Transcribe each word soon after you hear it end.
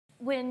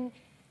when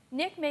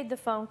Nick made the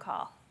phone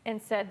call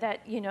and said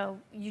that, you know,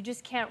 you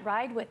just can't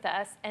ride with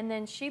us, and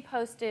then she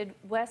posted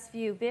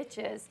Westview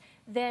bitches,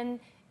 then,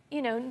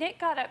 you know, Nick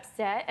got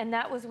upset, and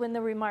that was when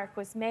the remark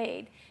was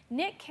made.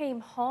 Nick came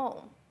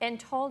home and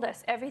told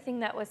us everything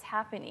that was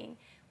happening.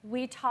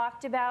 We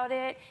talked about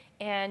it,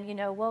 and, you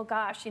know, well,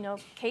 gosh, you know,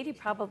 Katie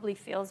probably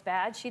feels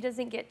bad. She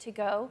doesn't get to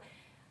go.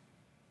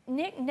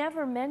 Nick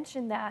never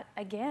mentioned that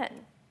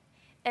again.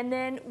 And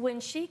then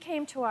when she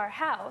came to our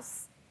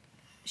house,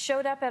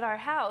 showed up at our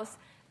house,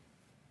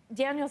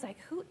 Daniel's like,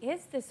 who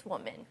is this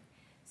woman?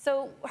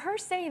 So her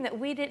saying that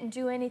we didn't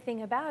do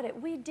anything about it,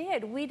 we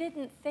did. We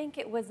didn't think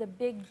it was a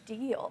big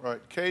deal. Right.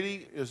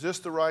 Katie, is this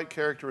the right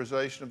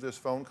characterization of this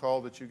phone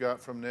call that you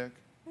got from Nick?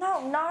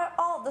 No, not at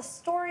all. The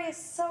story is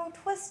so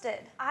twisted.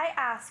 I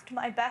asked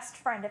my best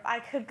friend if I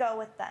could go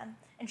with them,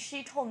 and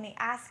she told me,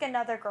 ask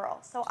another girl.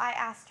 So I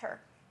asked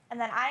her. And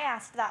then I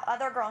asked that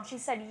other girl, and she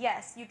said,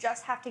 yes, you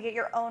just have to get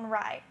your own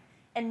ride.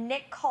 And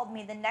Nick called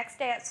me the next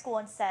day at school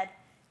and said,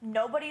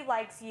 nobody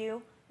likes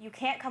you. You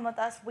can't come with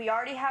us. We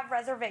already have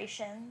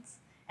reservations.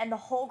 And the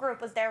whole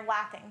group was there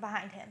laughing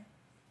behind him.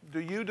 Do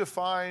you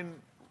define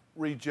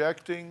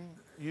rejecting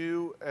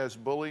you as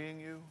bullying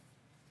you?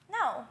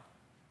 No.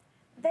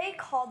 They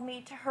called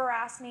me to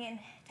harass me and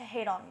to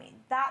hate on me.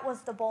 That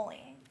was the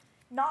bullying,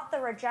 not the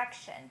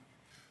rejection.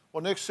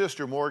 Well, Nick's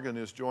sister Morgan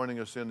is joining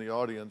us in the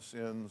audience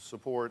in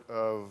support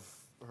of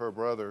her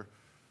brother.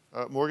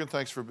 Morgan,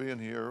 thanks for being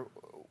here.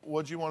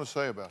 What do you want to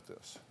say about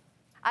this?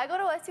 I go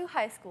to Westview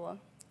High School,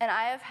 and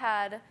I have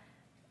had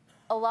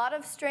a lot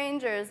of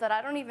strangers that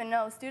I don't even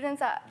know,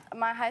 students at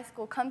my high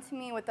school, come to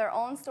me with their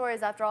own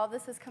stories after all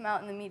this has come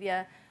out in the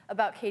media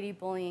about Katie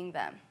bullying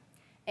them.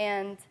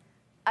 And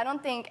I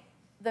don't think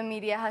the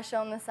media has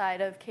shown the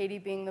side of Katie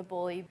being the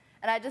bully,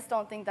 and I just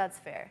don't think that's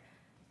fair.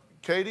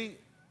 Katie,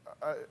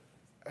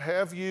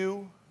 have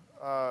you,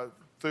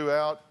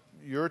 throughout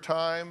your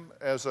time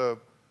as a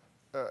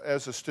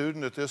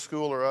student at this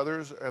school or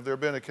others, have there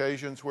been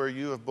occasions where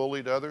you have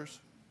bullied others?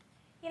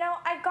 You know,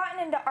 I've gotten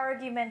into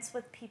arguments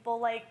with people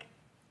like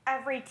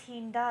every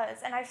teen does,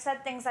 and I've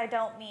said things I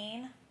don't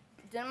mean.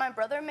 Didn't my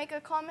brother make a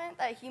comment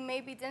that he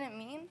maybe didn't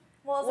mean?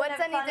 Well, what's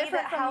any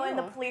different from how you? In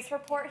the police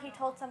report he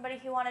told somebody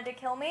he wanted to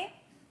kill me?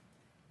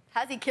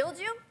 Has he killed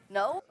you?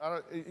 No.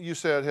 You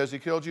said, has he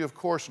killed you? Of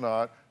course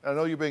not. I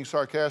know you're being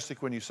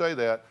sarcastic when you say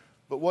that,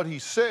 but what he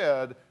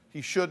said,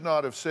 he should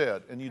not have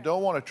said. And you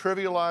don't want to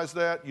trivialize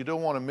that. You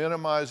don't want to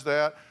minimize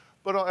that.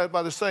 But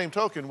by the same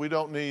token, we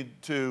don't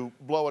need to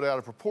blow it out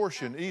of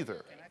proportion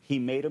either. He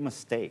made a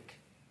mistake.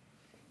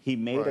 He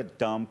made a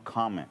dumb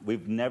comment.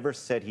 We've never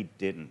said he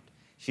didn't.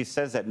 She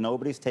says that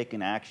nobody's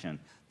taken action.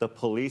 The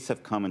police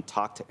have come and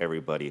talked to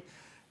everybody.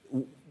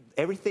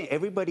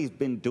 Everybody's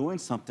been doing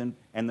something,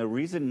 and the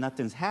reason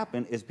nothing's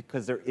happened is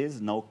because there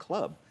is no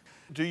club.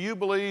 Do you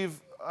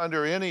believe,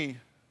 under any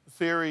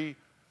theory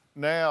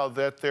now,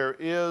 that there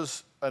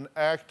is an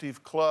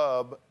active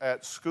club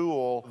at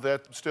school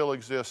that still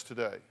exists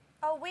today?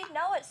 Oh, we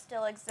know it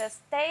still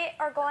exists. They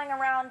are going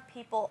around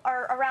people,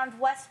 or around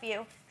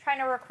Westview, trying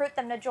to recruit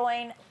them to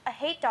join a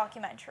hate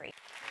documentary.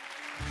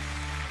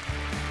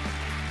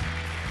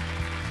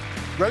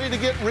 Ready to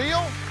get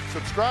real?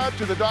 Subscribe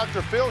to the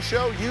Dr. Phil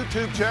Show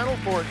YouTube channel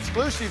for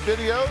exclusive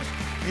videos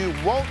you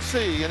won't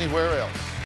see anywhere else.